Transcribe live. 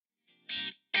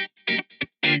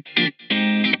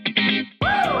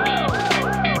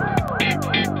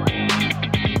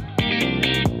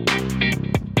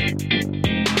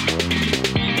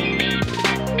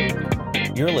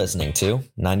listening to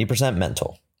 90%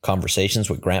 Mental, Conversations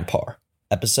with Grant Parr,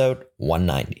 episode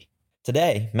 190.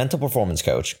 Today, mental performance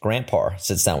coach Grant Parr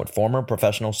sits down with former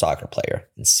professional soccer player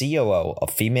and COO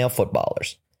of female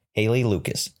footballers, Haley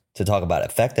Lucas, to talk about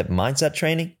effective mindset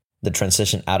training, the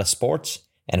transition out of sports,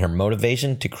 and her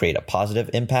motivation to create a positive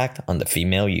impact on the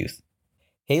female youth.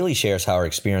 Haley shares how her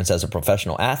experience as a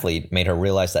professional athlete made her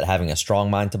realize that having a strong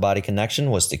mind-to-body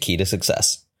connection was the key to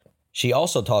success. She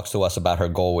also talks to us about her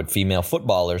goal with female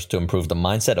footballers to improve the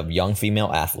mindset of young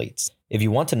female athletes. If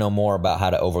you want to know more about how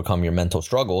to overcome your mental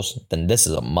struggles, then this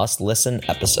is a must-listen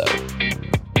episode.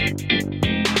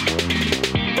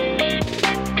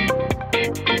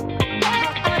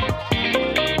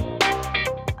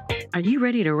 Are you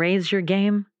ready to raise your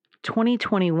game?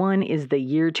 2021 is the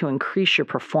year to increase your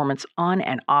performance on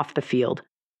and off the field.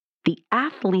 The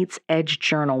Athlete's Edge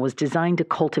Journal was designed to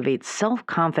cultivate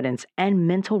self-confidence and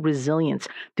mental resilience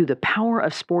through the power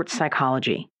of sports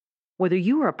psychology. Whether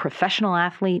you are a professional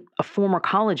athlete, a former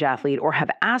college athlete, or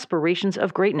have aspirations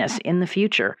of greatness in the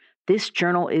future, this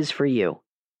journal is for you.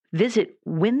 Visit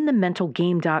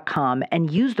winthementalgame.com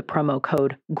and use the promo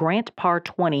code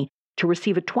GRANTPAR20 to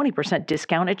receive a 20%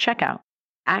 discount at checkout.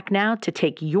 Act now to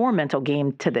take your mental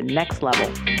game to the next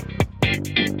level.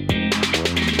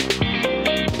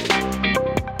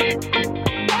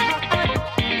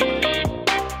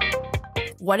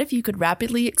 What if you could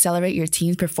rapidly accelerate your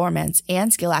team's performance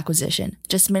and skill acquisition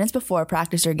just minutes before a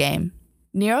practice or game?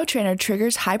 NeuroTrainer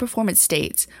triggers high-performance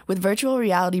states with virtual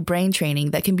reality brain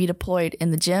training that can be deployed in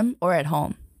the gym or at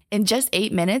home. In just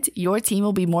 8 minutes, your team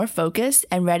will be more focused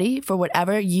and ready for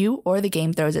whatever you or the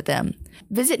game throws at them.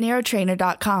 Visit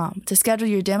neurotrainer.com to schedule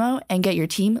your demo and get your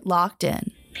team locked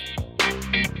in.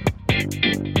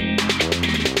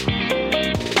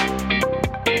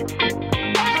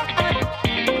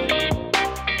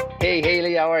 Hey,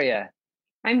 Haley, how are you?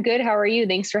 I'm good. How are you?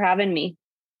 Thanks for having me.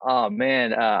 Oh,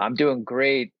 man, I'm doing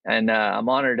great. And I'm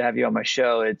honored to have you on my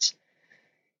show. It's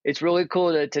really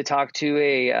cool to talk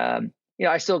to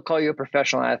I still call you a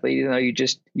professional athlete, even though you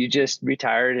just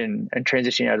retired and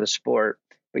transitioned out of the sport,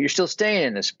 but you're still staying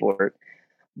in the sport.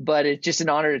 But it's just an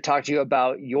honor to talk to you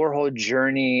about your whole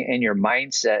journey and your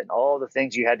mindset and all the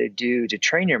things you had to do to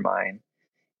train your mind.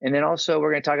 And then also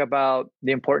we're going to talk about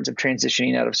the importance of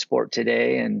transitioning out of sport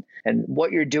today and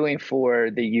what you're doing for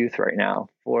the youth right now,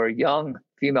 for young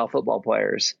female football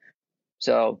players.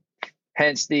 So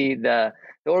hence the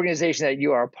organization that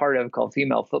you are a part of called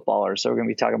Female Footballers. So we're going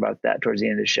to be talking about that towards the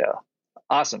end of the show.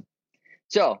 Awesome.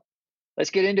 So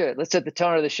let's get into it. Let's set the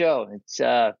tone of the show. It's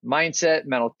mindset,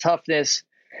 mental toughness.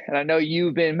 And I know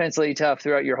you've been mentally tough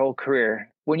throughout your whole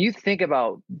career. When you think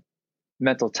about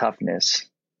mental toughness,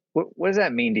 what does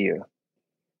that mean to you?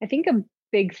 I think a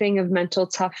big thing of mental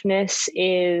toughness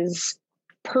is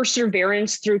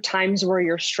perseverance through times where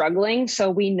you're struggling. So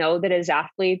we know that as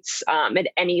athletes at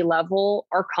any level,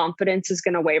 our confidence is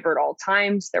going to waver at all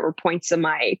times. There were points in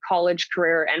my college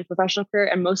career and professional career,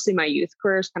 and mostly my youth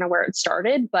career is kind of where it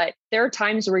started. But there are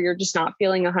times where you're just not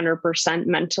feeling 100%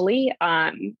 mentally,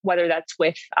 whether that's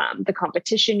with the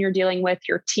competition you're dealing with,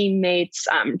 your teammates,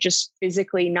 just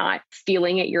physically not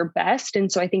feeling at your best.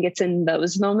 And so I think it's in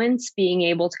those moments being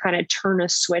able to kind of turn a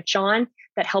switch on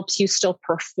that helps you still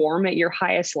perform at your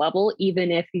highest level,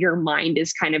 even if your mind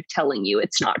is kind of telling you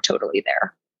it's not totally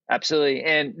there. Absolutely.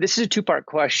 And this is a two-part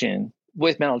question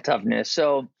with mental toughness.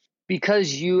 So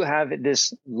because you have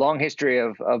this long history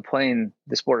of playing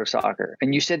the sport of soccer,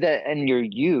 and you said that in your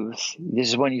youth, this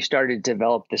is when you started to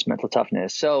develop this mental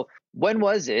toughness. So when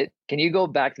was it? Can you go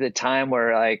back to the time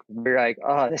where we're like,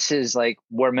 oh, this is like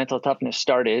where mental toughness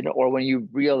started, or when you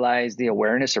realized the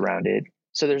awareness around it?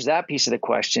 So there's that piece of the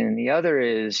question. The other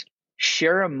is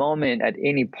share a moment at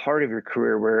any part of your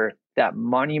career where that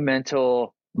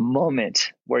monumental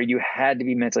moment where you had to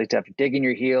be mentally tough, dig in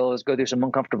your heels, go through some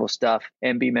uncomfortable stuff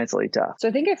and be mentally tough. So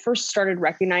I think I first started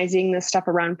recognizing this stuff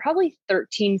around probably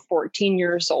 13, 14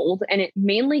 years old. And it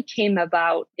mainly came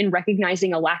about in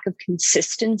recognizing a lack of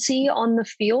consistency on the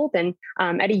field. And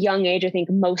at a young age, I think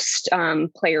most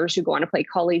players who go on to play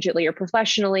collegiately or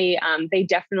professionally, they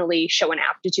definitely show an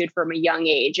aptitude from a young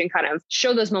age and kind of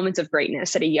show those moments of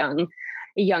greatness at a young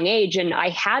age. And I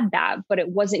had that, but it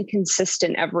wasn't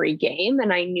consistent every game.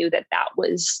 And I knew that that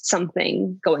was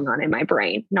something going on in my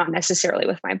brain, not necessarily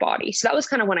with my body. So that was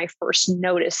kind of when I first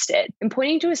noticed it. And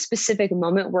pointing to a specific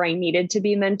moment where I needed to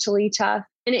be mentally tough.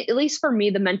 And at least for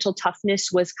me, the mental toughness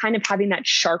was kind of having that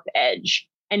sharp edge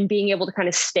and being able to kind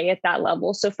of stay at that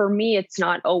level. So for me, it's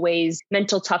not always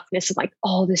mental toughness of like,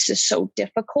 oh, this is so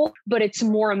difficult, but it's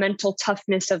more a mental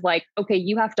toughness of like, okay,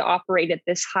 you have to operate at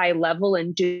this high level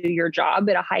and do your job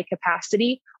at a high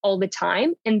capacity all the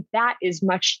time. And that is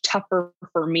much tougher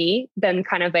for me than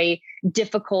kind of a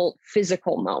difficult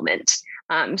physical moment.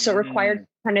 So it required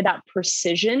kind of that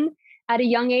precision at a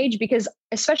young age, because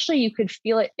especially you could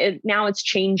feel it now it's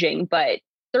changing, but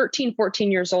 13,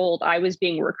 14 years old, I was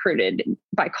being recruited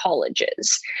by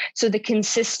colleges. So the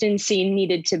consistency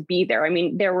needed to be there. I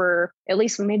mean, there were at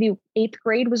least maybe 8th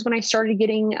grade was when I started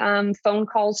getting phone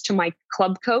calls to my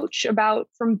club coach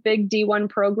from big D1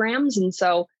 programs. And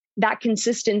so that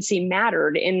consistency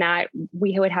mattered in that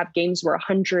we would have games where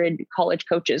 100 college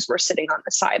coaches were sitting on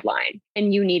the sideline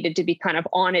and you needed to be kind of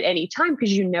on at any time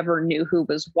because you never knew who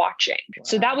was watching. Wow.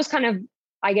 So that was kind of,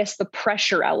 I guess, the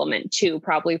pressure element too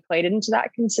probably played into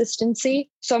that consistency.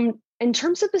 So in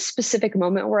terms of a specific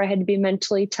moment where I had to be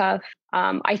mentally tough,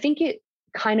 I think it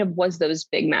kind of was those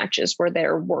big matches where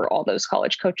there were all those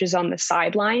college coaches on the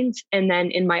sidelines. And then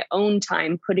in my own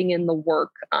time, putting in the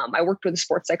work, I worked with a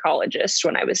sports psychologist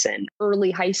when I was in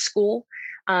early high school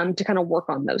to kind of work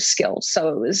on those skills. So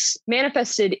it was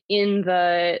manifested in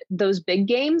those big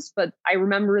games, but I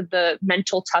remember the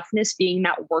mental toughness being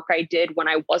that work I did when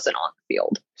I wasn't on the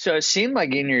field. So it seemed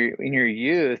like in your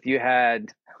youth, you had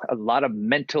a lot of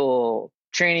mental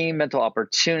training, mental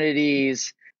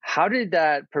opportunities. How did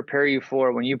that prepare you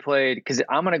for when you played? Because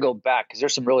I'm going to go back because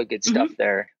there's some really good stuff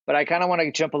there. But I kind of want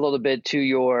to jump a little bit to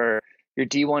your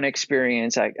D1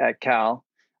 experience at Cal,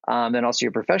 and also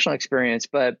your professional experience.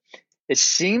 But it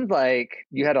seemed like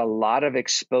you had a lot of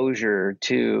exposure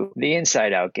to the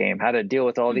inside out game, how to deal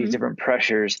with all these different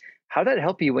pressures. How did that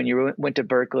help you when you went to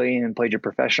Berkeley and played your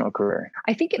professional career?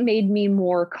 I think it made me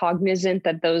more cognizant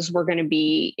that those were going to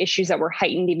be issues that were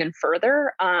heightened even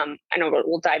further. I know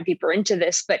we'll dive deeper into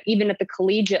this, but even at the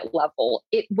collegiate level,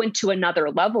 it went to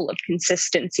another level of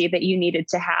consistency that you needed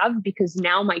to have, because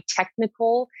now my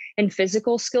technical and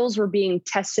physical skills were being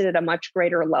tested at a much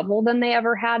greater level than they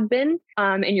ever had been.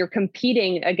 And you're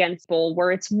competing against people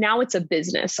where it's a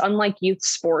business, unlike youth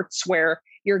sports where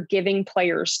you're giving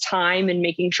players time and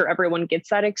making sure everyone gets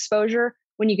that exposure.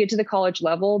 When you get to the college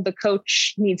level, the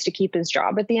coach needs to keep his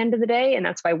job at the end of the day, and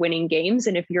that's by winning games.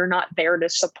 And if you're not there to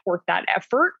support that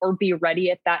effort or be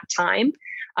ready at that time,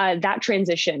 that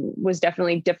transition was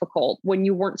definitely difficult when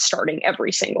you weren't starting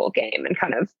every single game and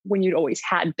kind of when you'd always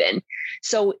had been.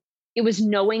 So it was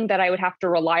knowing that I would have to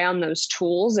rely on those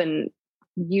tools and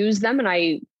use them. And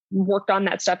I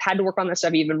had to work on that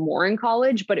stuff even more in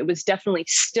college, but it was definitely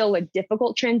still a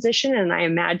difficult transition. And I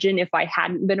imagine if I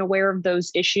hadn't been aware of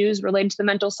those issues related to the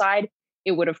mental side,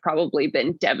 it would have probably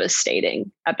been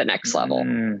devastating at the next level.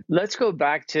 Let's go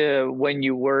back to when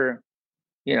you were,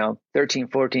 13,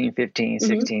 14, 15,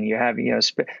 16, you have,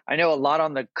 I know a lot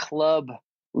on the club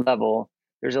level.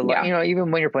 There's a lot, even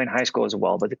when you're playing high school as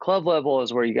well, but the club level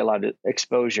is where you get a lot of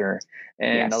exposure.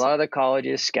 And a lot of the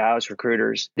colleges, scouts,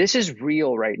 recruiters, this is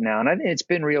real right now. And I think it's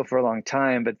been real for a long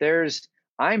time, but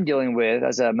I'm dealing with,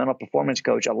 as a mental performance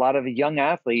coach, a lot of young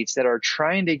athletes that are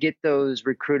trying to get those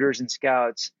recruiters and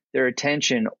scouts their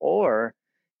attention, or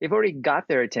they've already got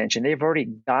their attention. They've already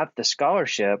got the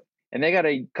scholarship and they got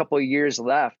a couple of years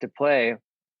left to play,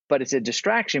 but it's a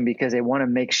distraction because they want to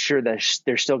make sure that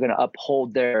they're still going to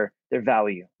uphold their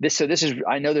value.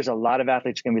 I know there's a lot of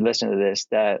athletes going to be listening to this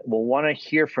that will want to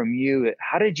hear from you.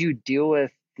 How did you deal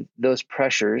with those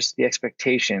pressures, the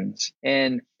expectations?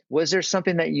 And was there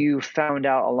something that you found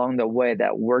out along the way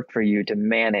that worked for you to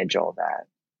manage all that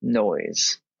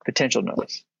potential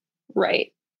noise?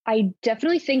 Right. I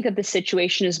definitely think that the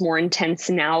situation is more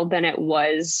intense now than it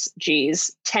was,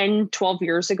 10, 12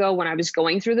 years ago when I was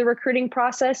going through the recruiting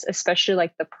process, especially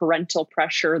like the parental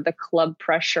pressure, the club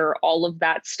pressure, all of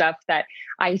that stuff that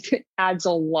adds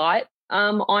a lot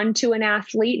onto an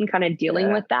athlete and kind of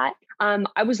dealing with that.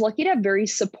 I was lucky to have very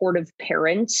supportive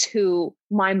parents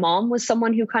my mom was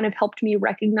someone who kind of helped me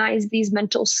recognize these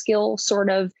mental skill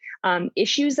sort of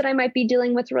issues that I might be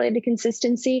dealing with related to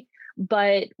consistency,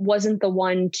 but wasn't the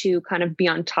one to kind of be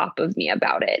on top of me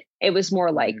about it. It was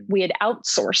more like we had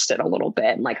outsourced it a little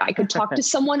bit, and like I could talk to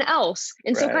someone else.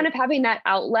 And so kind of having that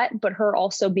outlet, but her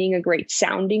also being a great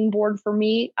sounding board for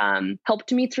me,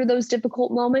 helped me through those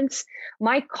difficult moments.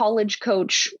 My college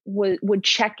coach would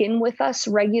check in with us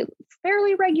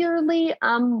fairly regularly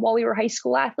while we were high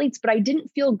school athletes, but I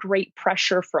didn't feel great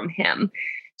pressure from him.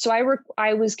 So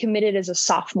I was committed as a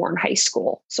sophomore in high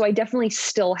school. So I definitely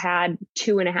still had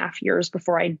 2.5 years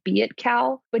before I'd be at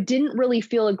Cal, but didn't really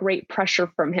feel a great pressure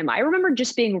from him. I remember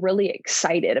just being really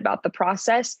excited about the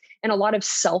process and a lot of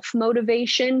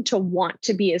self-motivation to want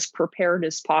to be as prepared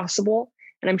as possible.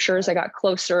 And I'm sure as I got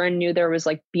closer and knew there was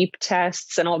like beep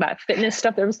tests and all that fitness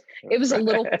stuff, it was a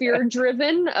little fear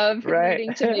driven of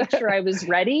needing to make sure I was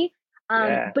ready.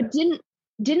 But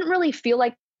didn't really feel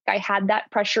like I had that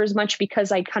pressure as much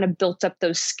because I kind of built up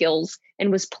those skills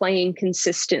and was playing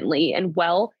consistently and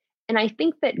well. And I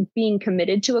think that being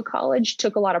committed to a college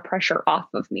took a lot of pressure off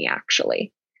of me,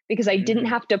 actually, because I didn't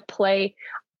have to play.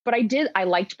 But I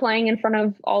liked playing in front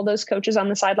of all those coaches on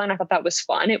the sideline. I thought that was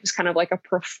fun. It was kind of like a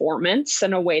performance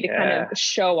and a way to kind of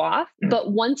show off.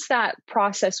 But once that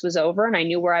process was over and I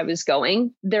knew where I was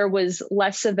going, there was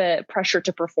less of a pressure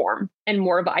to perform and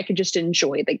more of I could just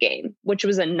enjoy the game, which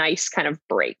was a nice kind of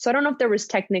break. So I don't know if there was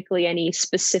technically any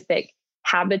specific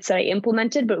habits that I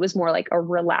implemented, but it was more like a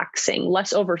relaxing,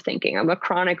 less overthinking. I'm a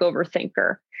chronic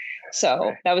overthinker.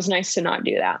 So that was nice to not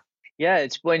do that. Yeah,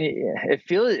 it's when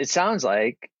it sounds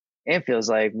like and feels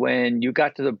like when you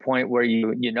got to the point where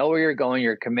you know where you're going,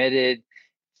 you're committed.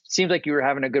 Seems like you were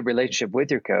having a good relationship with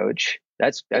your coach.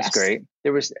 That's great.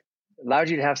 Allowed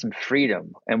you to have some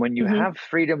freedom. And when you have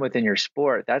freedom within your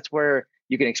sport, that's where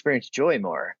you can experience joy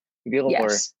more. You can be a little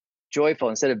more joyful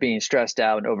instead of being stressed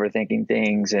out and overthinking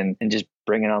things and just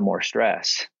bringing on more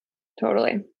stress.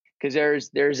 Totally. Because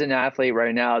there's an athlete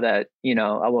right now that,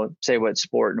 I won't say what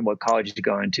sport and what college he's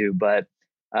going to, but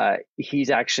he's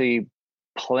actually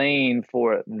playing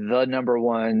for the number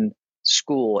one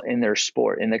school in their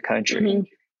sport in the country.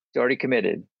 He's already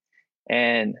committed.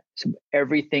 And so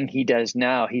everything he does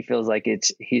now, he feels like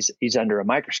he's under a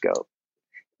microscope.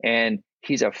 And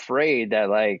he's afraid that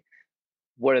like,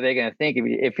 what are they going to think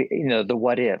if the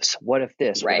what ifs? What if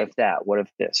this? What if that? What if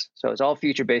this? So it's all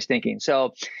future-based thinking.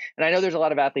 So, and I know there's a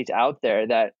lot of athletes out there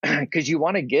that, because you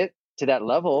want to get to that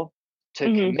level to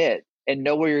commit and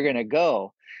know where you're going to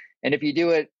go. And if you do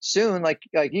it soon, like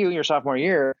you in your sophomore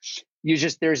year,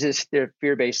 there's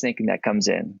fear-based thinking that comes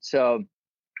in. So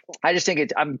I just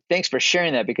think thanks for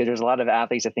sharing that, because there's a lot of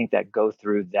athletes I think that go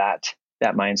through that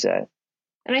mindset.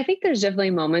 And I think there's definitely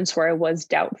moments where I was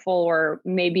doubtful, or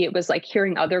maybe it was like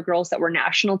hearing other girls that were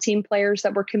national team players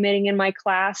that were committing in my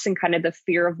class and kind of the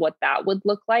fear of what that would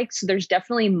look like. So there's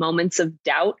definitely moments of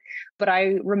doubt, but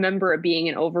I remember it being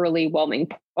an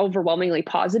overwhelmingly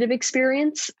positive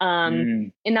experience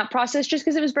in that process, just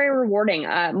because it was very rewarding.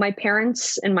 My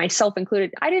parents and myself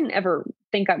included, I didn't ever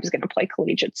think I was going to play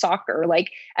collegiate soccer.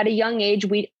 Like at a young age,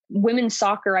 women's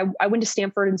soccer, I went to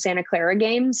Stanford and Santa Clara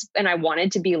games and I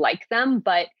wanted to be like them,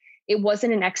 but it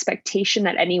wasn't an expectation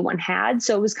that anyone had.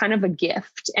 So it was kind of a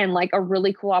gift and like a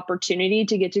really cool opportunity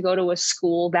to get to go to a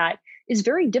school that is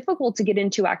very difficult to get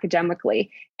into academically.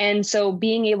 And so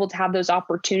being able to have those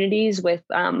opportunities with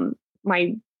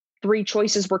my three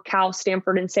choices were Cal,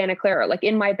 Stanford, and Santa Clara, like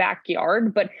in my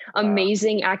backyard, but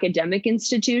amazing academic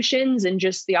institutions, and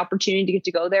just the opportunity to get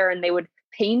to go there and they would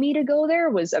pay me to go there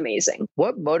was amazing.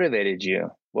 What motivated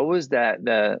you? What was that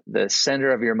the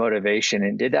center of your motivation?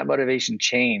 And did that motivation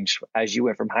change as you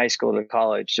went from high school to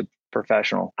college to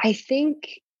professional? I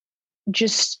think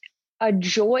just a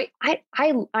joy.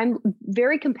 I'm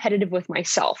very competitive with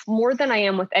myself more than I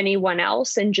am with anyone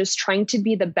else. And just trying to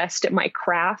be the best at my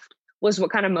craft was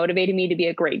what kind of motivated me to be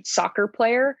a great soccer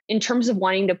player. In terms of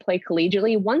wanting to play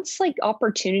collegiately, once like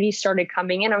opportunities started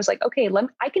coming in, I was like, okay,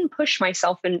 I can push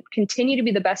myself and continue to be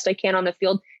the best I can on the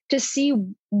field to see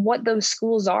what those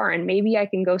schools are. And maybe I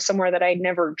can go somewhere that I'd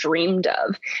never dreamed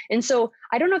of. And so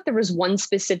I don't know if there was one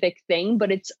specific thing,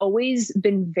 but it's always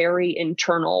been very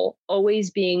internal, always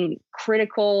being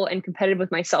critical and competitive with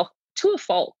myself to a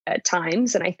fault at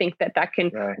times. And I think that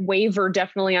can waver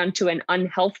definitely onto an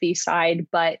unhealthy side,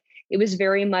 but it was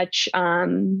very much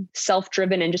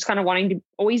self-driven and just kind of wanting to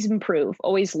always improve,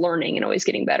 always learning and always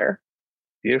getting better.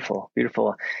 Beautiful,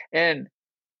 beautiful. And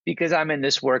because I'm in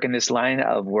this line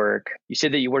of work, you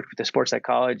said that you worked with a sports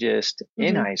psychologist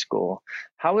in high school.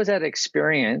 How was that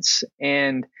experience?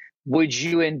 And would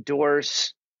you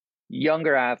endorse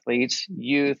younger athletes,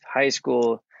 youth, high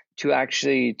school,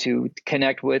 to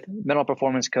connect with mental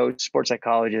performance coach, sports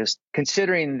psychologist,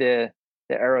 considering the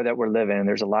era that we're living in?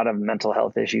 There's a lot of mental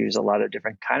health issues, a lot of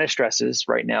different kind of stresses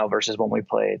right now versus when we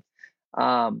played.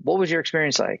 What was your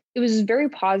experience like? It was very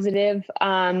positive.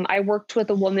 I worked with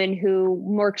a woman who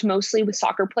worked mostly with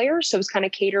soccer players. So it was kind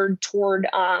of catered toward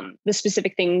the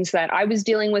specific things that I was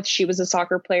dealing with. She was a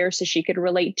soccer player, so she could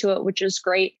relate to it, which is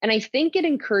great. And I think it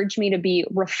encouraged me to be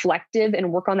reflective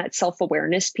and work on that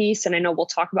self-awareness piece. And I know we'll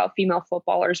talk about female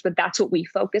footballers, but that's what we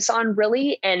focus on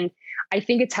really. And I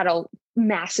think it's had a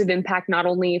massive impact, not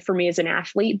only for me as an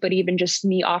athlete, but even just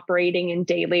me operating in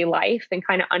daily life and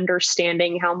kind of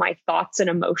understanding how my thoughts and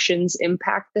emotions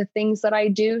impact the things that I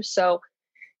do. So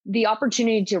the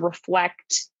opportunity to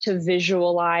reflect, to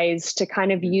visualize, to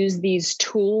kind of use these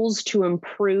tools to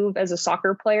improve as a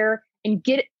soccer player and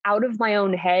get out of my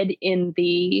own head in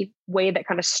the way that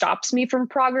kind of stops me from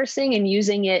progressing and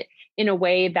using it in a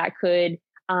way that could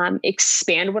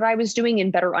expand what I was doing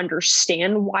and better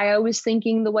understand why I was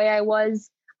thinking the way I was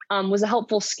a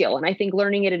helpful skill. And I think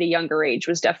learning it at a younger age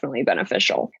was definitely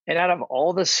beneficial. And out of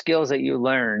all the skills that you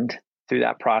learned through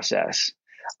that process,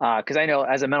 because I know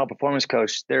as a mental performance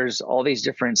coach, there's all these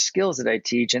different skills that I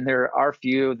teach, and there are a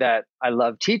few that I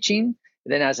love teaching.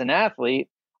 Then as an athlete,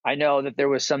 I know that there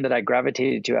was some that I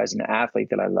gravitated to as an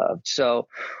athlete that I loved. So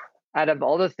out of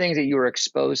all the things that you were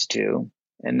exposed to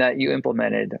and that you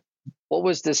implemented, what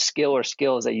was the skill or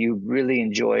skills that you really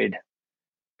enjoyed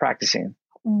practicing?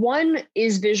 One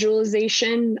is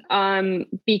visualization,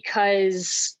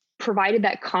 because provided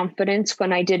that confidence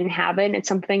when I didn't have it. It's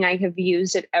something I have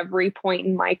used at every point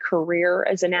in my career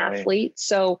as an athlete.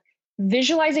 So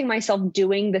visualizing myself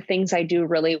doing the things I do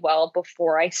really well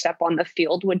before I step on the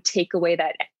field would take away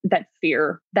that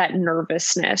fear, that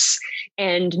nervousness,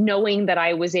 and knowing that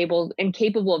I was able and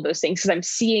capable of those things because I'm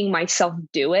seeing myself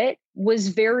do it was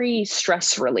very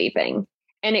stress relieving.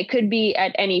 And it could be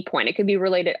at any point. It could be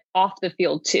related off the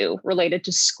field too, related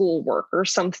to schoolwork or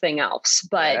something else.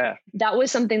 But that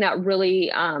was something that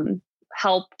really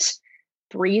helped.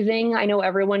 Breathing. I know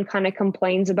everyone kind of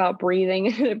complains about breathing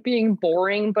and it being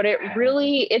boring, but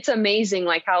it's amazing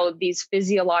like how these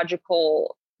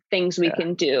physiological things we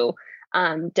can do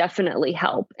definitely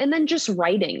help. And then just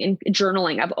writing and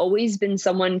journaling. I've always been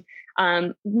someone,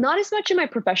 not as much in my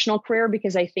professional career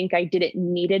because I think I didn't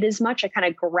need it as much. I kind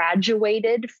of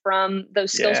graduated from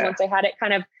those skills once I had it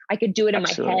I could do it in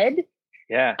my head.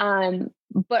 Yeah.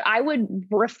 But I would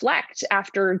reflect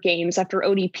after games, after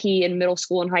ODP in middle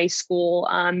school and high school,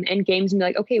 and games and be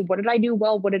like, okay, what did I do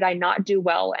well? What did I not do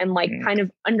well? And kind of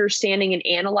understanding and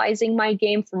analyzing my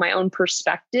game from my own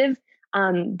perspective.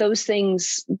 Those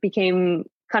things became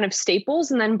kind of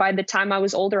staples. And then by the time I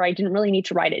was older, I didn't really need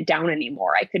to write it down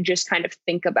anymore. I could just kind of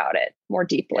think about it more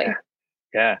deeply.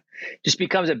 Yeah. Just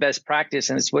becomes a best practice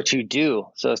and it's what you do.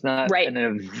 So it's not an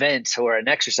event or an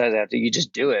exercise after you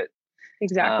just do it.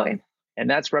 Exactly. And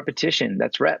that's repetition.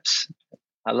 That's reps.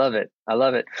 I love it.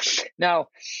 Now,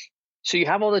 so you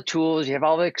have all the tools, you have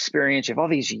all the experience, you have all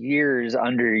these years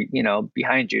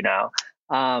behind you now,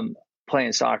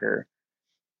 playing soccer.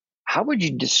 How would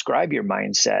you describe your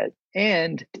mindset?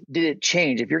 And did it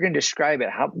change? If you're going to describe it,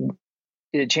 how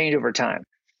did it change over time?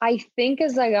 I think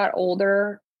as I got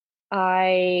older,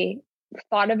 I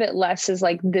thought of it less as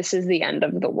like, this is the end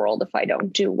of the world if I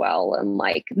don't do well. And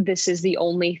like, this is the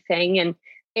only thing. And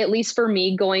at least for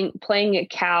me playing at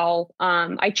Cal,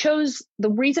 the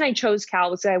reason I chose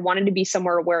Cal was that I wanted to be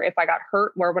somewhere where if I got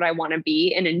hurt, where would I want to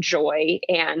be and enjoy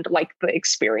and like the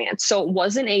experience. So it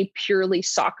wasn't a purely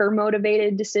soccer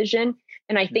motivated decision.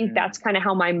 And I think that's kind of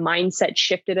how my mindset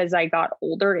shifted as I got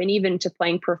older. And even to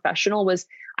playing professional was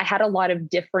I had a lot of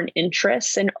different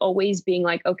interests and always being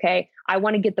like, okay, I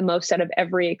want to get the most out of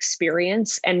every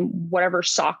experience and whatever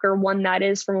soccer one that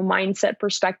is from a mindset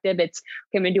perspective, it's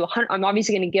okay, I'm going to do I'm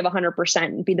obviously going to give 100%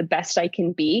 and be the best I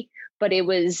can be. But it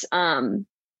was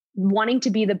wanting to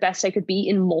be the best I could be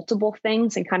in multiple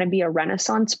things and kind of be a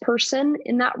Renaissance person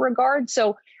in that regard.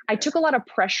 So I took a lot of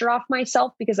pressure off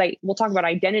myself because we'll talk about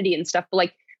identity and stuff, but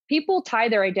like people tie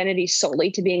their identity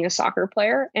solely to being a soccer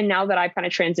player. And now that I've kind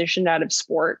of transitioned out of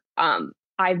sport,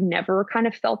 I've never kind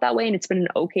of felt that way. And it's been an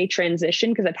okay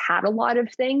transition because I've had a lot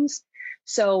of things.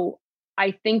 So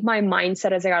I think my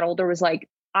mindset as I got older was like,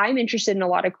 I'm interested in a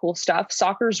lot of cool stuff.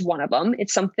 Soccer's one of them.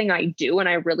 It's something I do and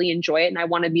I really enjoy it. And I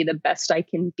want to be the best I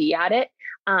can be at it.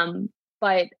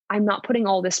 But I'm not putting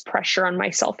all this pressure on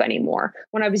myself anymore.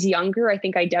 When I was younger, I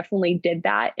think I definitely did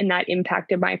that and that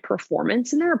impacted my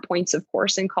performance. And there are points, of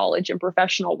course, in college and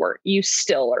professional where you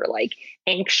still are like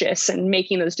anxious and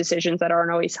making those decisions that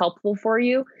aren't always helpful for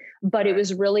you. But it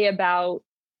was really about,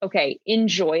 okay,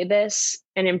 enjoy this.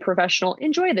 And in professional,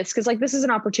 enjoy this. Cause like, this is an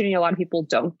opportunity a lot of people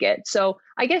don't get. So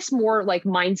I guess more like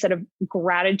mindset of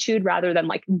gratitude rather than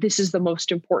like, this is the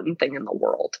most important thing in the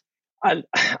world.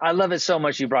 I love it so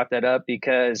much you brought that up,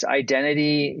 because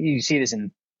identity, you see this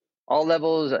in all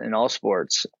levels in all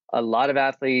sports. A lot of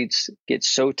athletes get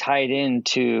so tied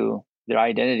into their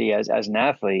identity as an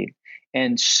athlete,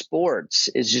 and sports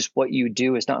is just what you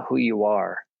do. It's not who you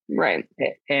are. Right.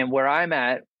 And where I'm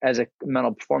at as a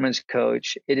mental performance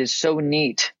coach, it is so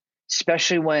neat,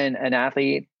 especially when an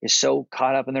athlete is so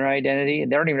caught up in their identity and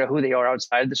they don't even know who they are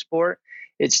outside of the sport.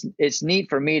 It's neat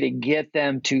for me to get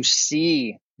them to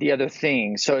see the other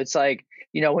things. So it's like,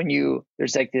 when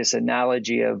there's like this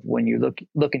analogy of when you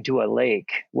look into a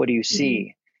lake, what do you see?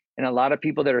 Mm-hmm. And a lot of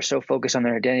people that are so focused on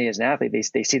their identity as an athlete,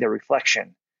 they see the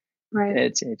reflection. Right.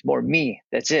 It's more me.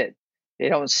 That's it. They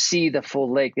don't see the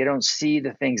full lake. They don't see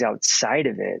the things outside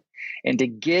of it. And to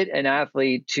get an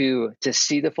athlete to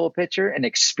see the full picture and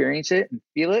experience it and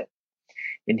feel it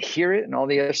and hear it and all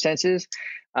the other senses,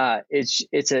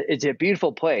 it's a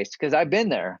beautiful place, because I've been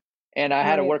there and I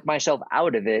had to work myself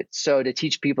out of it. So to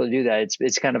teach people to do that,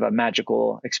 it's kind of a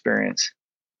magical experience.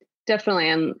 Definitely.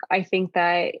 And I think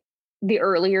that the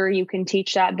earlier you can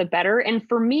teach that, the better. And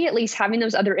for me, at least, having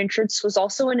those other interests was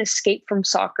also an escape from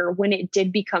soccer when it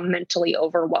did become mentally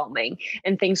overwhelming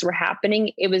and things were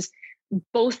happening. It was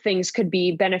both things could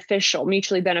be beneficial,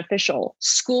 mutually beneficial.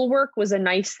 Schoolwork was a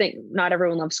nice thing. Not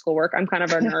everyone loves schoolwork. I'm kind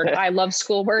of a nerd. I love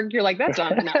schoolwork. You're like, that's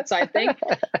not an outside thing.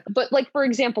 But like, for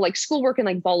example, like schoolwork and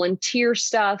like volunteer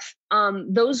stuff,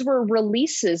 those were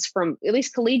releases from at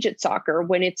least collegiate soccer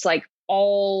when it's like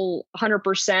all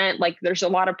 100%, like there's a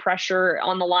lot of pressure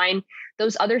on the line.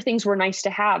 Those other things were nice to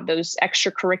have, those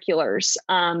extracurriculars.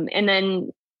 And then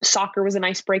soccer was a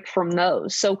nice break from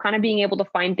those. So kind of being able to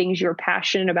find things you're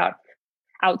passionate about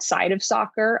outside of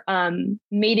soccer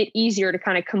made it easier to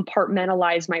kind of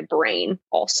compartmentalize my brain.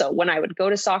 Also, when I would go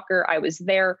to soccer, I was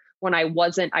there. When I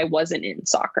wasn't in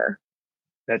soccer.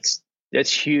 That's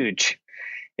huge.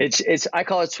 It's I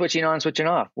call it switching on, switching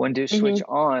off. When to switch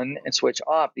on and switch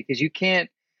off, because you can't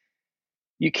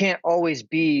always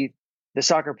be the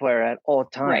soccer player at all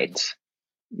times.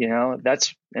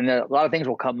 Right. And a lot of things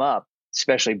will come up,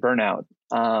 especially burnout.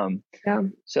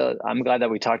 So I'm glad that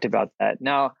we talked about that.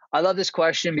 Now, I love this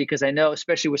question because I know,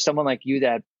 especially with someone like you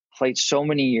that played so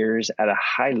many years at a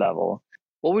high level,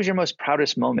 what was your most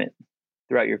proudest moment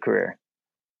throughout your career?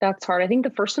 That's hard. I think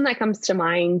the first one that comes to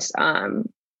mind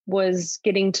was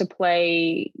getting to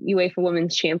play UEFA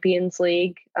Women's Champions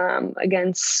League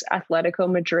against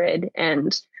Atletico Madrid.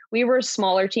 And we were a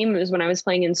smaller team. It was when I was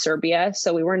playing in Serbia,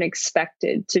 so we weren't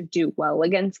expected to do well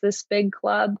against this big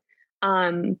club.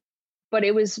 But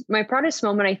it was my proudest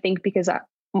moment, I think, because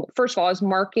first of all, I was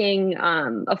marking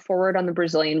a forward on the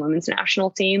Brazilian women's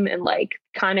national team and like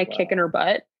kind of kicking her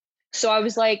butt. So I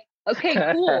was like,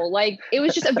 okay, cool. Like it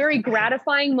was just a very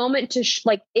gratifying moment to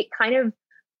it kind of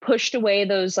pushed away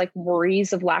those like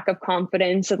worries of lack of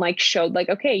confidence and like showed like,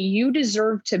 okay, you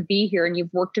deserve to be here and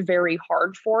you've worked very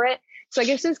hard for it. So I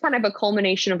guess it's kind of a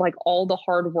culmination of like all the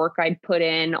hard work I'd put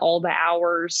in, all the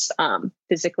hours,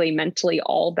 physically, mentally,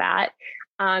 all that.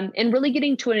 And really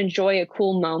getting to enjoy a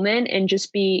cool moment and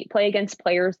just play against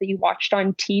players that you watched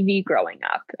on TV growing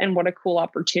up. And what a cool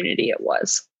opportunity it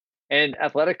was. And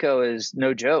Atletico is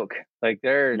no joke. Like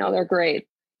they're great.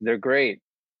 They're great.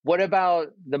 What about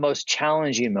the most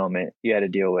challenging moment you had to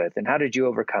deal with, and how did you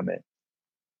overcome it?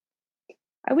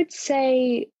 I would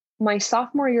say my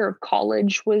sophomore year of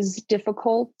college was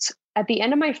difficult. At the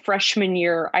end of my freshman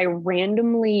year, I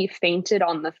randomly fainted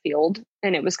on the field.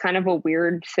 And it was kind of a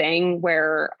weird thing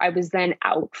where I was then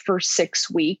out for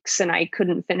 6 weeks and I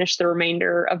couldn't finish the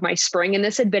remainder of my spring. And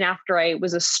this had been after I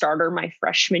was a starter my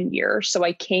freshman year. So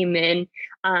I came in,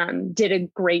 did a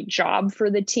great job for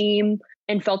the team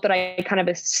and felt that I kind of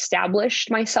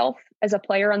established myself as a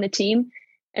player on the team.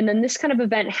 And then this kind of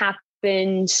event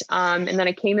happened. And then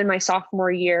I came in my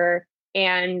sophomore year.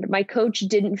 And my coach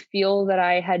didn't feel that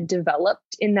I had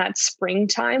developed in that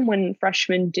springtime when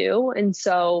freshmen do. And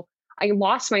so I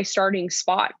lost my starting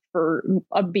spot for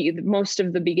most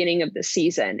of the beginning of the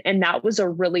season. And that was a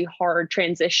really hard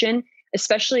transition,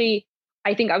 especially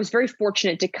I think I was very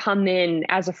fortunate to come in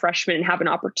as a freshman and have an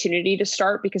opportunity to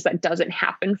start because that doesn't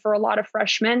happen for a lot of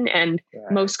freshmen. And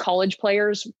most college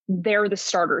players, they're the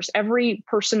starters. Every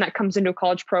person that comes into a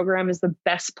college program is the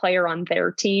best player on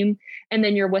their team. And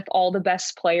then you're with all the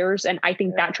best players. And I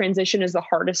think that transition is the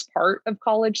hardest part of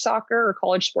college soccer or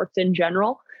college sports in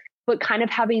general. But kind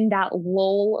of having that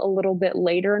lull a little bit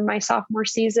later in my sophomore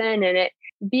season and it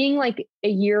being like a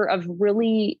year of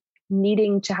really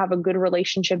needing to have a good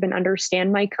relationship and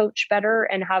understand my coach better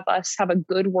and have us have a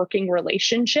good working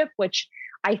relationship, which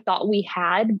I thought we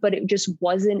had, but it just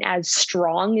wasn't as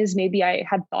strong as maybe I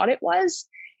had thought it was.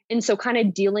 And so kind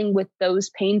of dealing with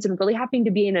those pains and really having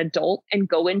to be an adult and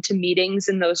go into meetings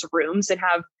in those rooms and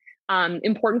have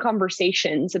important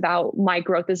conversations about my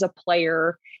growth as a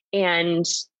player and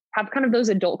have kind of those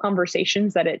adult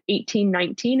conversations that at 18,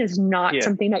 19 is not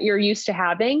something that you're used to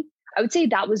having. I would say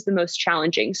that was the most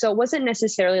challenging. So it wasn't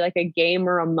necessarily like a game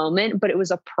or a moment, but it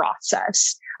was a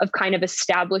process of kind of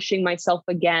establishing myself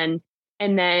again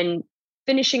and then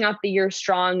finishing out the year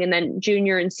strong. And then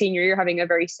junior and senior year, having a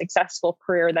very successful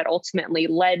career that ultimately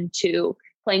led to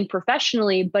playing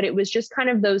professionally. But it was just kind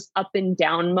of those up and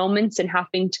down moments and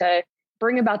having to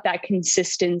bring about that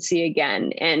consistency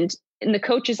again. And in the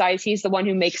coach's eyes, he's the one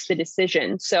who makes the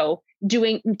decision. So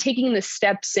taking the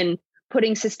steps and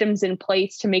putting systems in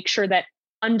place to make sure that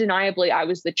undeniably I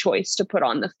was the choice to put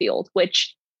on the field,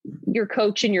 which your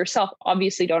coach and yourself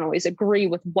obviously don't always agree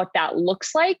with what that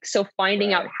looks like. So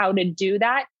finding out how to do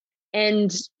that.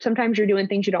 And sometimes you're doing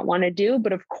things you don't want to do,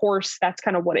 but of course that's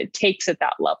kind of what it takes at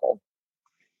that level.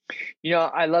 You know,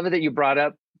 I love it that you brought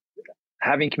up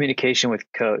having communication with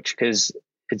coach because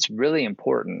it's really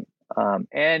important.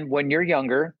 And when you're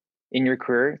younger in your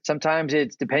career, sometimes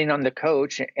it's depending on the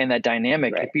coach and that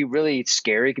dynamic. It could be really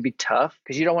scary. It could be tough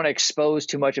because you don't want to expose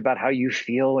too much about how you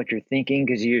feel, what you're thinking,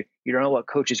 because you don't know what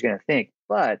coach is going to think.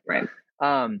 But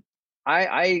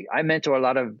I mentor a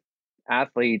lot of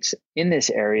athletes in this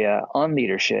area on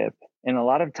leadership. And a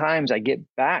lot of times I get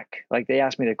back, like they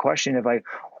ask me the question of like,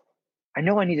 I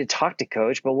know I need to talk to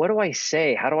coach, but what do I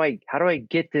say? How do I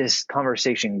get this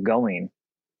conversation going?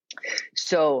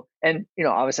 So, and you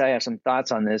know, obviously I have some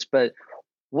thoughts on this, but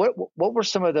what were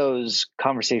some of those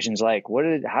conversations like?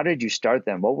 How did you start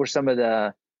them? What were some of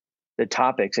the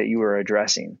topics that you were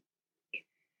addressing?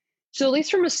 So at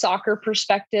least from a soccer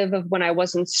perspective of when I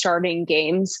wasn't starting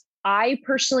games, I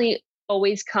personally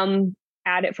always come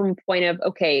at it from a point of,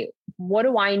 okay, what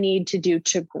do I need to do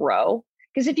to grow?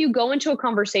 Because if you go into a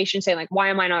conversation saying like, why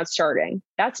am I not starting?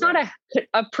 That's not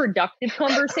a productive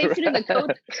conversation. And the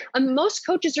coach, most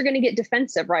coaches are going to get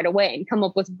defensive right away and come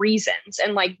up with reasons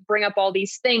and like bring up all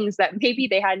these things that maybe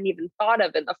they hadn't even thought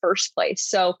of in the first place.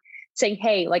 So saying,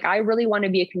 hey, like I really want to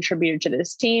be a contributor to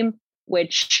this team,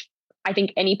 which I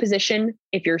think any position,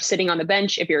 if you're sitting on the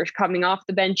bench, if you're coming off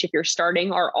the bench, if you're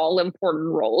starting, are all important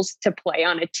roles to play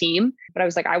on a team. But I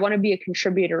was like, I want to be a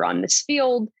contributor on this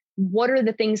field. What are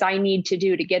the things I need to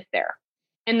do to get there?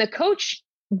 And the coach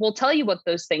will tell you what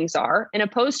those things are, and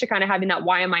opposed to kind of having that,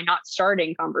 why am I not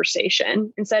starting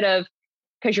conversation instead of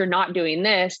because you're not doing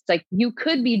this, it's like you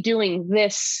could be doing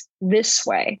this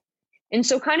way. And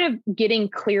so kind of getting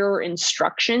clearer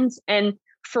instructions. And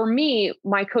for me,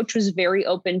 my coach was very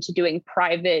open to doing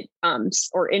private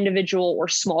or individual or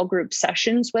small group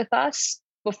sessions with us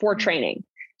before training.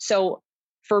 So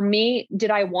for me,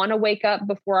 did I want to wake up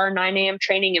before our 9 a.m.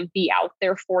 training and be out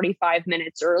there 45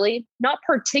 minutes early? Not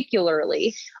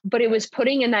particularly, but it was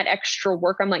putting in that extra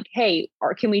work. I'm like, hey,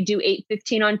 or can we do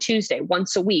 8:15 on Tuesday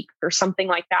once a week or something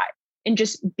like that? And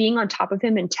just being on top of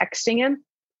him and texting him.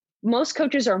 Most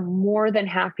coaches are more than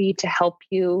happy to help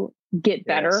you get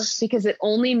better because it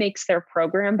only makes their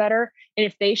program better.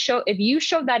 And if you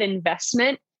show that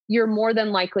investment, you're more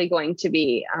than likely going to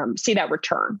be see that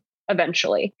return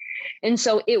eventually. And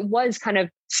so it was kind of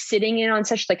sitting in on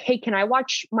such like, hey, can I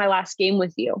watch my last game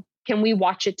with you? Can we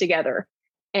watch it together?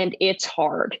 And it's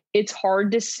hard. It's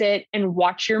hard to sit and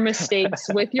watch your mistakes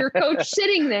with your coach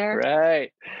sitting there.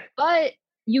 Right. But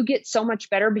you get so much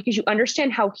better because you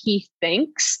understand how he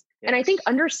thinks. Yes. And I think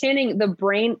understanding the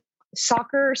brain,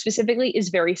 soccer specifically, is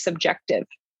very subjective.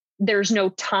 There's no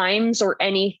times or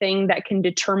anything that can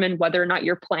determine whether or not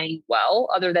you're playing well,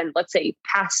 other than, let's say,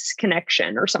 pass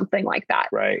connection or something like that.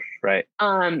 Right.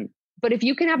 But if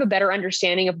you can have a better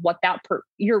understanding of what that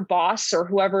your boss or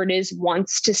whoever it is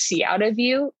wants to see out of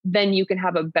you, then you can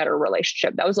have a better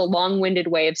relationship. That was a long-winded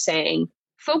way of saying,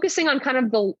 focusing on kind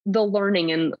of the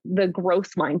learning and the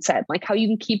growth mindset, like how you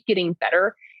can keep getting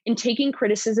better. And taking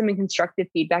criticism and constructive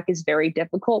feedback is very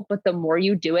difficult, but the more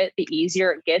you do it, the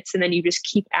easier it gets. And then you just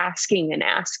keep asking and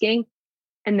asking,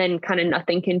 and then kind of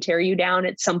nothing can tear you down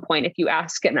at some point if you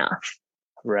ask enough.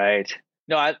 Right.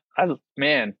 No, I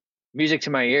man, music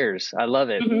to my ears. I love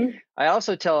it. Mm-hmm. I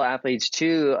also tell athletes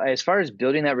too, as far as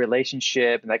building that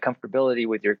relationship and that comfortability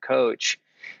with your coach,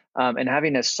 and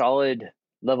having a solid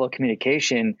level of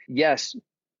communication. Yes,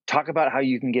 talk about how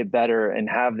you can get better and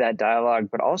have that dialogue,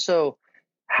 but also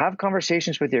have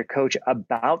conversations with your coach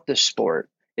about the sport.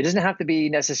 It doesn't have to be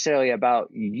necessarily about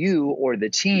you or the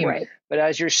team, right. But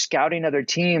as you're scouting other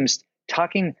teams,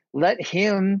 let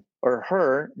him or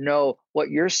her know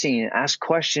what you're seeing. Ask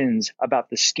questions about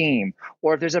the scheme,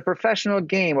 or if there's a professional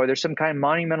game or there's some kind of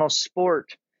monumental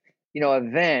sport,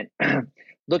 event,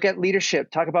 look at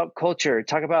leadership, talk about culture,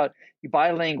 talk about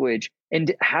body language,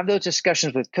 and have those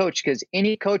discussions with coach, because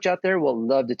any coach out there will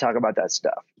love to talk about that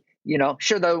stuff.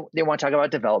 Sure, though, they want to talk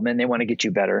about development, they want to get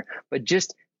you better, but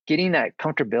just getting that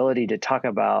comfortability to talk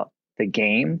about the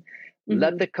game,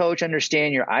 let the coach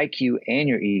understand your IQ and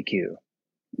your EQ.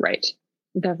 Right.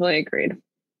 Definitely agreed.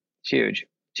 It's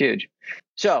huge.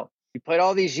 So you played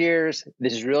all these years.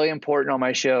 This is really important on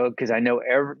my show because I know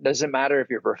doesn't matter if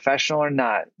you're professional or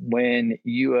not, when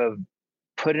you have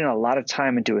put in a lot of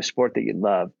time into a sport that you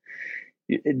love,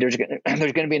 there's going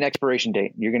to be an expiration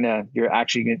date. You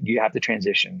have to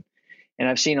transition. And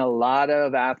I've seen a lot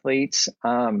of athletes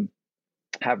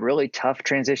have really tough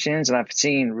transitions, and I've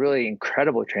seen really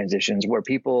incredible transitions where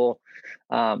people,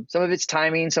 some of it's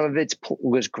timing, some of it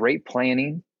was great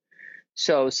planning.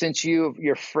 So since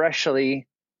you're freshly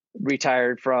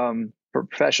retired from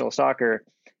professional soccer,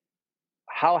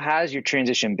 how has your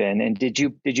transition been? And did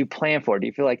you plan for it? Do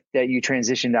you feel like that you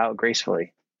transitioned out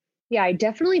gracefully? Yeah, I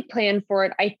definitely planned for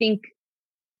it. I think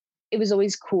it was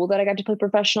always cool that I got to play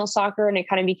professional soccer, and it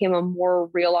kind of became a more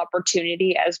real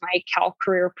opportunity as my Cal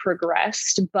career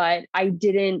progressed, but I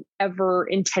didn't ever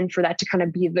intend for that to kind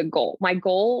of be the goal. My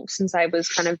goal since I was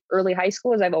kind of early high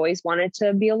school is I've always wanted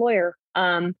to be a lawyer.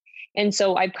 And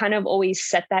so I've kind of always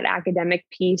set that academic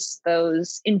piece,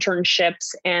 those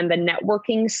internships and the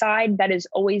networking side. That has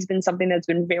always been something that's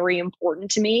been very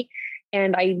important to me.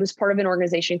 And I was part of an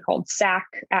organization called SAC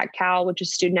at Cal, which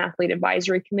is Student Athlete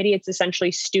Advisory Committee. It's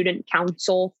essentially student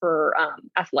council for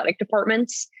athletic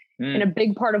departments. And a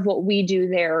big part of what we do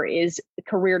there is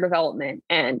career development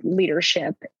and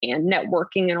leadership and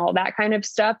networking and all that kind of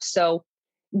stuff. So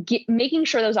making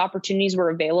sure those opportunities were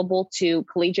available to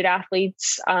collegiate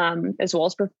athletes, as well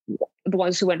as the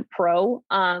ones who went pro,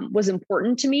 was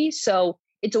important to me. So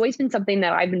it's always been something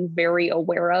that I've been very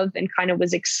aware of and kind of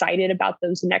was excited about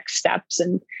those next steps.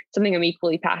 And something I'm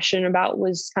equally passionate about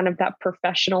was kind of that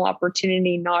professional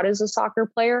opportunity, not as a soccer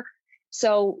player.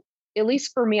 So at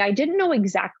least for me, I didn't know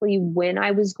exactly when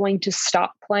I was going to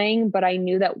stop playing, but I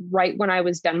knew that right when I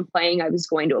was done playing, I was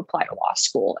going to apply to law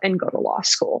school and go to law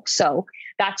school. So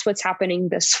that's what's happening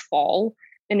this fall.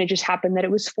 And it just happened that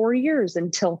it was 4 years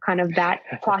until kind of that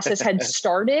process had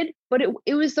started, but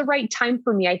it was the right time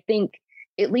for me. I think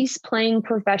at least playing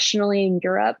professionally in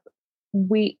Europe,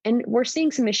 we're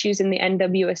seeing some issues in the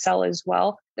NWSL as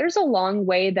well. There's a long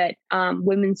way that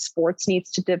women's sports needs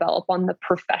to develop on the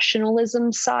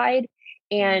professionalism side.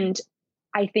 And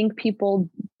I think people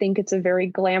think it's a very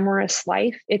glamorous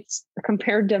life. It's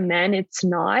compared to men, it's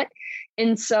not.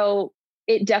 And so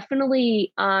it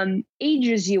definitely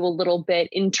ages you a little bit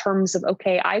in terms of,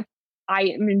 okay, I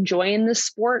am enjoying this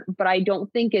sport, but I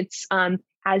don't think it's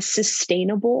as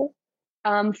sustainable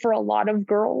for a lot of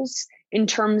girls, in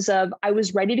terms of I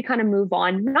was ready to kind of move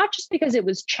on, not just because it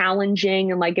was challenging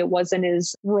and like it wasn't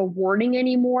as rewarding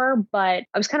anymore, but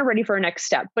I was kind of ready for a next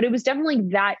step. But it was definitely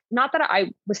that, not that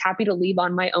I was happy to leave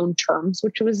on my own terms,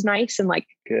 which was nice. And like,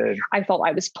 good. I felt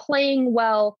I was playing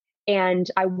well and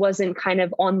I wasn't kind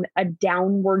of on a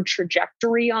downward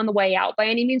trajectory on the way out by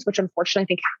any means, which unfortunately I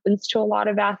think happens to a lot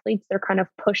of athletes. They're kind of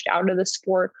pushed out of the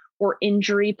sport, or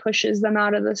injury pushes them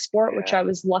out of the sport, which I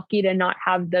was lucky to not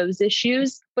have those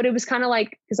issues. But it was kind of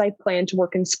like, because I plan to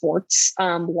work in sports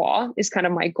law is kind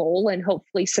of my goal, and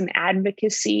hopefully some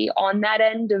advocacy on that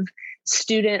end of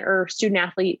student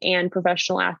athlete and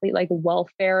professional athlete, like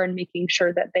welfare, and making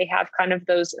sure that they have kind of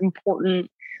those important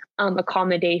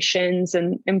accommodations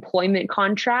and employment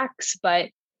contracts. But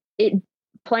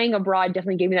playing abroad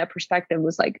definitely gave me that perspective,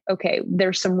 was like, okay,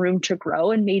 there's some room to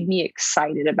grow, and made me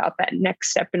excited about that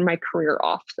next step in my career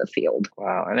off the field.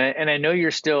 Wow. And I know you're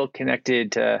still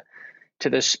connected to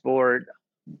the sport,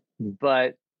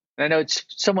 but I know it's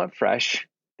somewhat fresh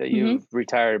that you've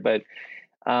retired, but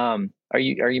are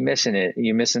you missing it? Are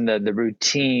you missing the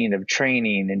routine of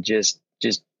training and just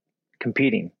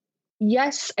competing?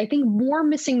 Yes, I think more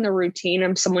missing the routine.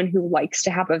 I'm someone who likes to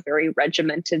have a very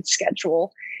regimented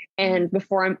schedule. And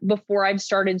before I've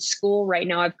started school right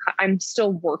now, I'm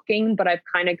still working, but I've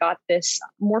kind of got this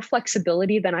more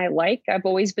flexibility than I like. I've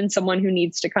always been someone who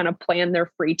needs to kind of plan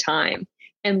their free time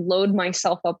and load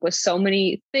myself up with so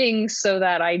many things so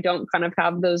that I don't kind of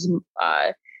have those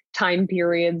time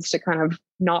periods to kind of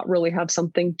not really have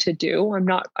something to do. I'm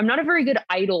not a very good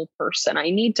idle person. I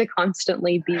need to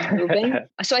constantly be moving.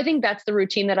 So I think that's the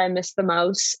routine that I miss the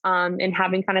most. And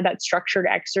having kind of that structured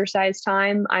exercise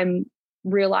time, I'm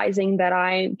realizing that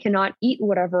I cannot eat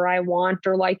whatever I want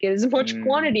or like as much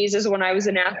quantities as when I was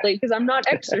an athlete, because I'm not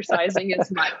exercising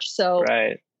as much. So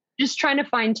just trying to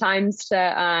find times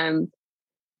to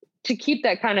keep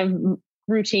that kind of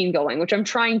routine going, which I'm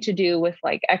trying to do with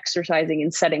like exercising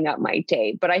and setting up my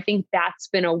day. But I think that's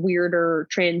been a weirder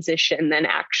transition than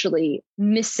actually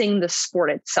missing the sport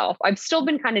itself. I've still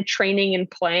been kind of training and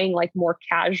playing like more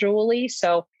casually.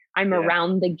 So I'm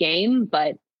around the game,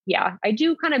 but yeah, I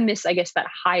do kind of miss, I guess, that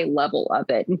high level of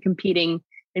it and competing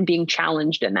and being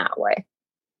challenged in that way.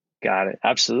 Got it.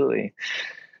 Absolutely.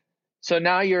 So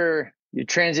now you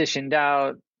transitioned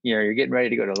out, you're getting ready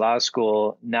to go to law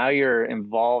school. Now you're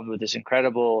involved with this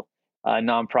incredible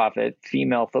nonprofit,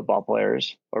 female football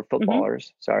players or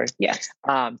footballers. Sorry. Yes.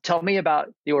 Tell me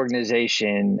about the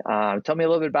organization. Tell me a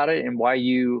little bit about it and why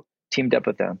you teamed up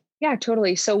with them. Yeah,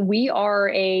 totally. So we are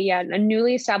a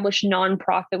newly established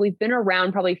nonprofit. We've been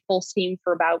around probably full steam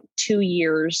for about 2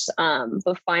 years,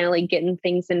 but finally getting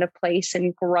things into place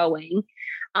and growing.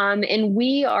 And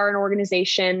we are an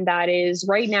organization that is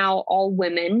right now all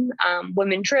women,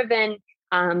 women driven,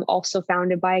 also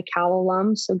founded by a Cal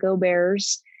alum. So go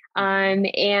Bears.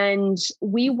 And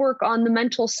we work on the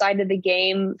mental side of the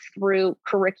game through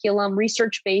curriculum,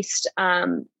 research-based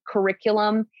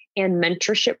curriculum and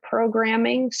mentorship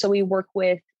programming. So we work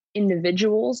with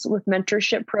individuals with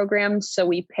mentorship programs. So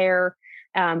we pair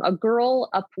a girl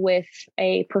up with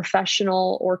a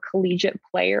professional or collegiate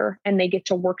player, and they get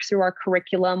to work through our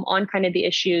curriculum on kind of the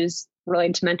issues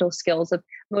related to mental skills of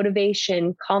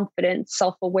motivation, confidence,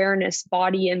 self-awareness,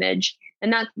 body image.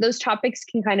 And that those topics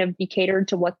can kind of be catered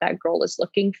to what that girl is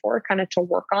looking for, kind of to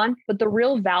work on. But the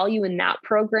real value in that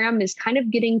program is kind of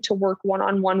getting to work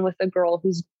one-on-one with a girl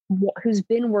who's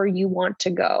been where you want to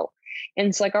go. And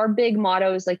it's like our big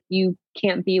motto is like, you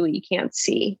can't be what you can't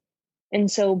see. And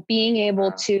so being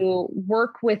able to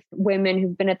work with women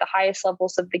who've been at the highest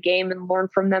levels of the game and learn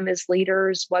from them as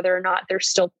leaders, whether or not they're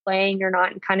still playing or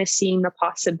not, and kind of seeing the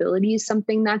possibilities,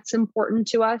 something that's important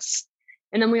to us.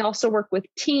 And then we also work with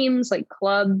teams like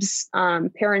clubs,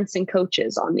 parents and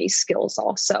coaches on these skills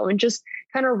also, and just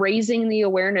kind of raising the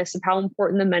awareness of how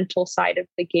important the mental side of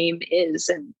the game is.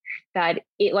 And that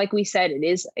it, like we said,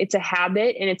 it's a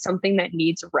habit and it's something that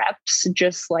needs reps,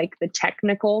 just like the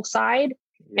technical side.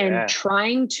 Yeah. And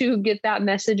trying to get that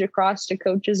message across to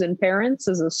coaches and parents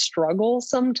is a struggle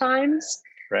sometimes.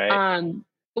 Right.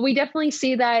 But we definitely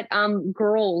see that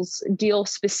girls deal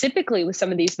specifically with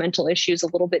some of these mental issues a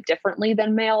little bit differently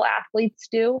than male athletes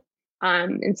do.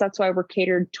 And so that's why we're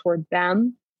catered toward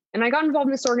them. And I got involved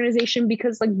in this organization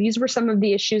because like these were some of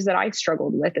the issues that I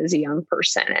struggled with as a young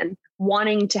person, and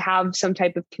wanting to have some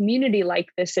type of community like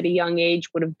this at a young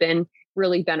age would have been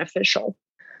really beneficial.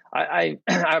 I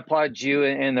applaud you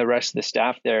and the rest of the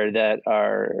staff there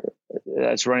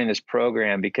that's running this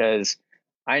program, because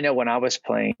I know when I was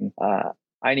playing,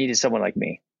 I needed someone like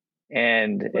me.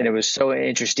 And it was so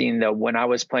interesting that when I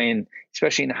was playing,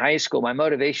 especially in high school, my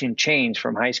motivation changed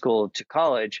from high school to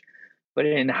college. But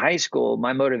in high school,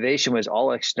 my motivation was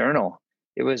all external.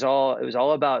 It was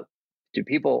all about,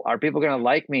 are people going to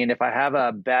like me? And if I have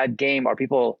a bad game, are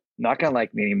people not going to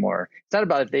like me anymore? It's not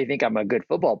about if they think I'm a good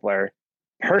football player.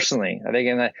 Personally, I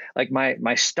think like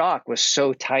my stock was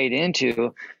so tied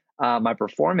into my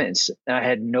performance, and I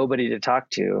had nobody to talk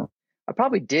to. I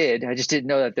probably did. I just didn't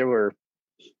know that there were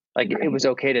it was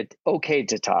okay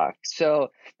to talk. So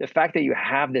the fact that you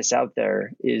have this out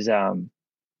there is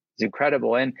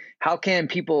incredible. And how can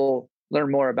people learn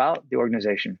more about the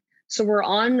organization? So we're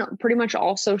on pretty much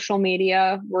all social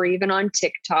media. We're even on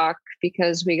TikTok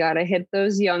because we got to hit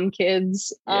those young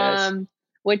kids. Yes.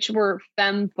 Which we're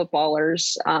femme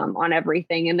footballers on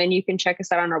everything. And then you can check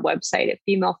us out on our website at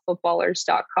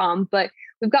femalefootballers.com. But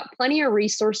we've got plenty of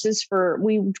resources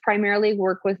we primarily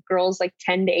work with girls like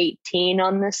 10 to 18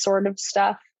 on this sort of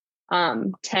stuff.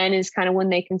 10 is kind of when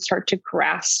they can start to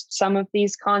grasp some of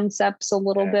these concepts a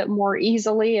little bit more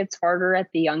easily. It's harder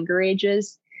at the younger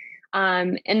ages.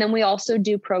 And then we also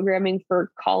do programming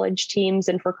for college teams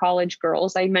and for college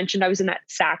girls. I mentioned I was in that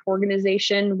SAC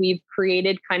organization. We've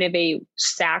created kind of a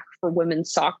SAC for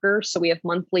women's soccer. So we have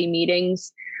monthly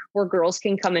meetings where girls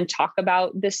can come and talk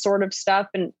about this sort of stuff.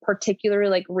 And particularly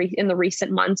like in the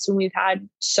recent months when we've had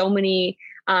so many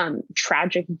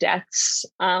tragic deaths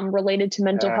related to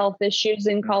mental health issues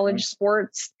in college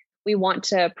sports, we want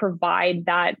to provide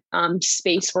that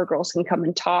space where girls can come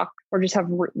and talk, or just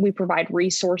we provide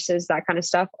resources, that kind of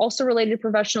stuff. Also related to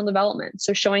professional development.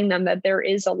 So showing them that there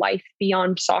is a life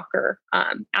beyond soccer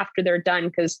after they're done.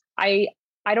 Because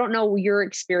I don't know your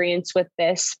experience with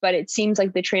this, but it seems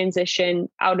like the transition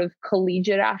out of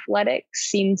collegiate athletics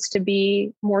seems to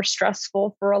be more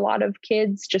stressful for a lot of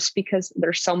kids, just because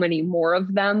there's so many more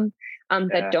of them.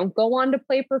 That don't go on to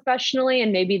play professionally,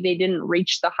 and maybe they didn't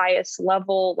reach the highest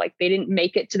level, like they didn't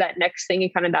make it to that next thing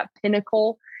and kind of that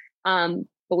pinnacle.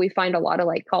 but we find a lot of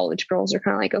like college girls are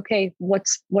kind of like, okay,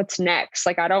 what's next?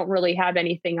 Like, I don't really have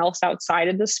anything else outside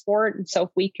of the sport. And so if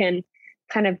we can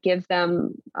kind of give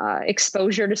them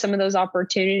exposure to some of those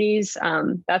opportunities,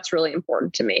 that's really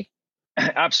important to me.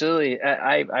 Absolutely.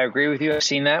 I agree with you. I've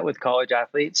seen that with college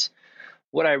athletes.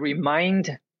 What I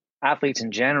remind athletes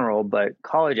in general, but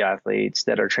college athletes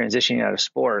that are transitioning out of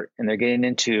sport and they're getting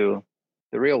into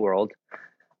the real world,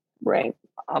 right?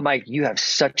 I'm like, you have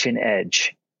such an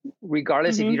edge,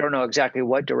 regardless if you don't know exactly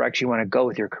what direction you want to go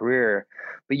with your career,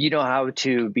 but you know how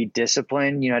to be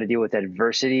disciplined, you know how to deal with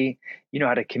adversity, you know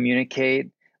how to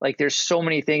communicate. Like there's so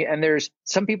many things, and there's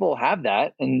some people have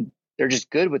that and they're just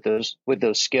good with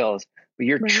those skills, but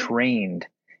you're trained,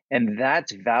 and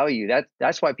that's value.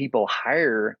 That's why people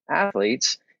hire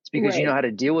athletes. It's because you know how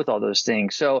to deal with all those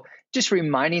things. So just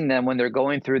reminding them when they're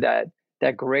going through that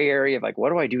gray area of like, what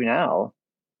do I do now?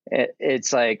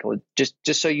 It's like, well, just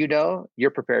so you know,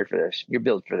 you're prepared for this. You're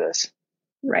built for this.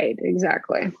 Right.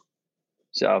 Exactly.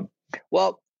 So,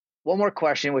 well, one more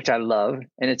question, which I love,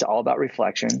 and it's all about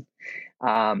reflection.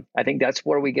 I think that's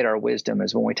where we get our wisdom,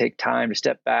 is when we take time to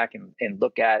step back and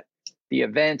look at the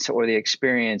events or the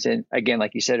experience. And again,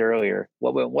 like you said earlier,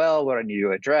 what went well, what I need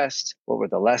to address, what were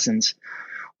the lessons?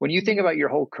 When you think about your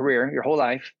whole career, your whole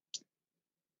life,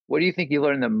 what do you think you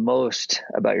learned the most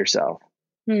about yourself?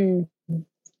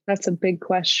 That's a big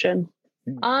question.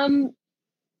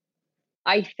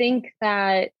 I think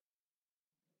that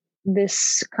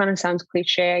this kind of sounds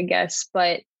cliche, I guess,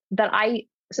 but that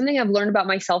something I've learned about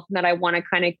myself and that I want to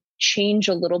kind of change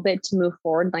a little bit to move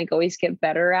forward, like always get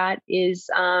better at, is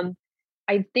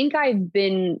I think I've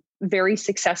been very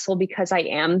successful because I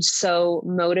am so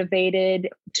motivated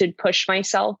to push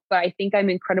myself, but I think I'm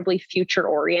incredibly future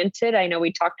oriented. I know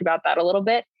we talked about that a little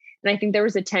bit. And I think there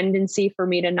was a tendency for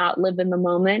me to not live in the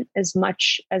moment as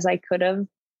much as I could have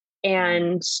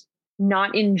and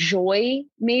not enjoy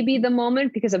maybe the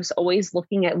moment, because I was always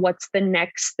looking at what's the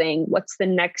next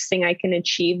thing I can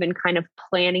achieve and kind of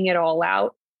planning it all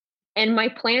out. And my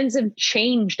plans have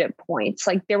changed at points.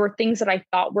 Like there were things that I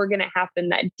thought were going to happen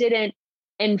that didn't,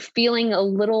 and feeling a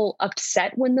little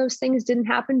upset when those things didn't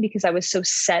happen because I was so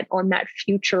set on that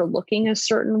future looking a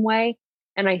certain way.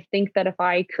 And I think that if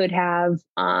I could have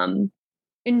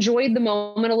enjoyed the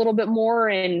moment a little bit more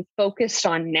and focused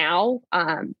on now,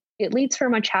 it leads for a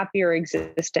much happier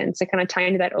existence. It kind of tie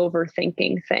into that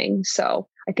overthinking thing. So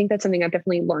I think that's something I've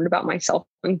definitely learned about myself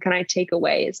and can I take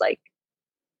away is like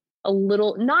a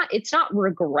little, it's not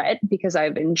regret because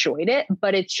I've enjoyed it,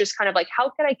 but it's just kind of like, how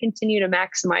can I continue to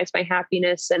maximize my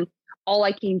happiness and all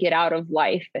I can get out of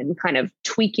life, and kind of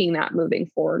tweaking that moving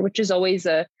forward, which is always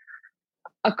a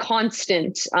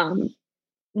constant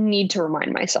need to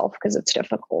remind myself because it's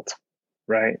difficult.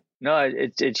 Right. No,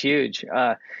 it's huge.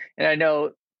 And I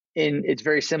know it's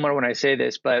very similar when I say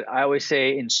this, but I always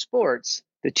say in sports,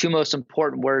 the two most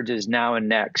important words is now and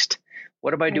next.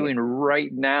 What am I doing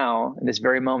right now in this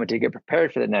very moment to get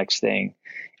prepared for the next thing?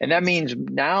 And that means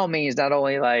not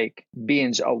only like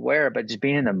being aware, but just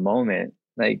being in the moment,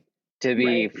 like to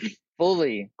be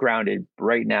fully grounded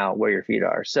right now where your feet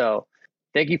are. So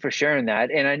thank you for sharing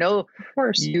that. And I know of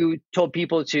course you told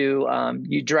people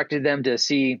you directed them to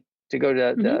go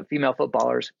to the female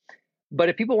footballers, but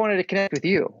if people wanted to connect with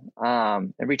you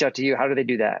and reach out to you, how do they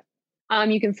do that?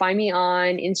 You can find me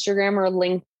on Instagram or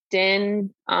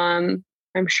LinkedIn.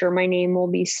 I'm sure my name will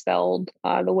be spelled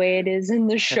the way it is in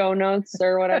the show notes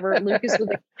or whatever. Lucas with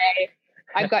a K.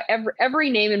 I've got every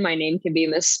name in my name can be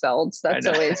misspelled. So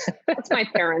that's my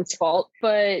parents' fault.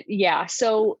 But yeah,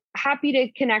 so happy to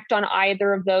connect on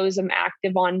either of those. I'm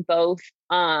active on both.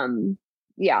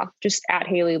 Just at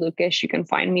Haley Lucas. You can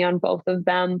find me on both of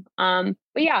them. But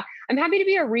yeah, I'm happy to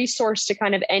be a resource to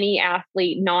kind of any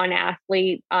athlete,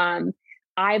 non-athlete.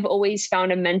 I've always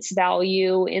found immense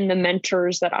value in the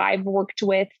mentors that I've worked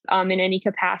with in any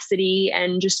capacity,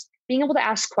 and just being able to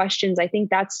ask questions. I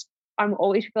think I'm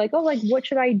always like, oh, like, what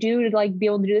should I do to like be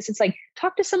able to do this? It's like,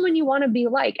 talk to someone you want to be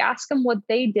like, ask them what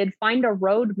they did, find a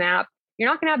roadmap. You're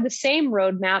not going to have the same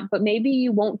roadmap, but maybe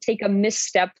you won't take a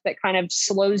misstep that kind of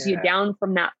slows you down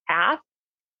from that path,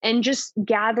 and just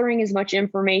gathering as much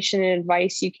information and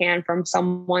advice you can from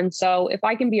someone. So if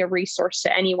I can be a resource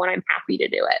to anyone, I'm happy to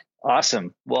do it.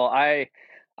 Awesome. Well, I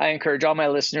encourage all my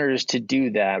listeners to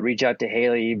do that. Reach out to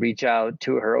Haley, reach out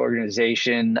to her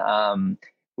organization.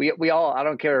 We all, I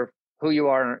don't care who you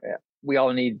are, we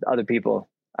all need other people.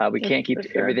 We can't keep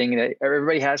everything. That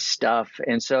everybody has stuff.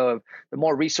 And so the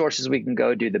more resources we can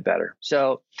go do, the better.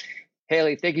 So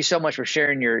Haley, thank you so much for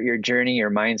sharing your journey, your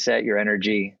mindset, your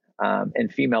energy,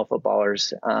 and female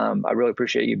footballers. I really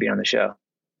appreciate you being on the show.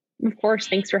 Of course.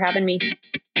 Thanks for having me.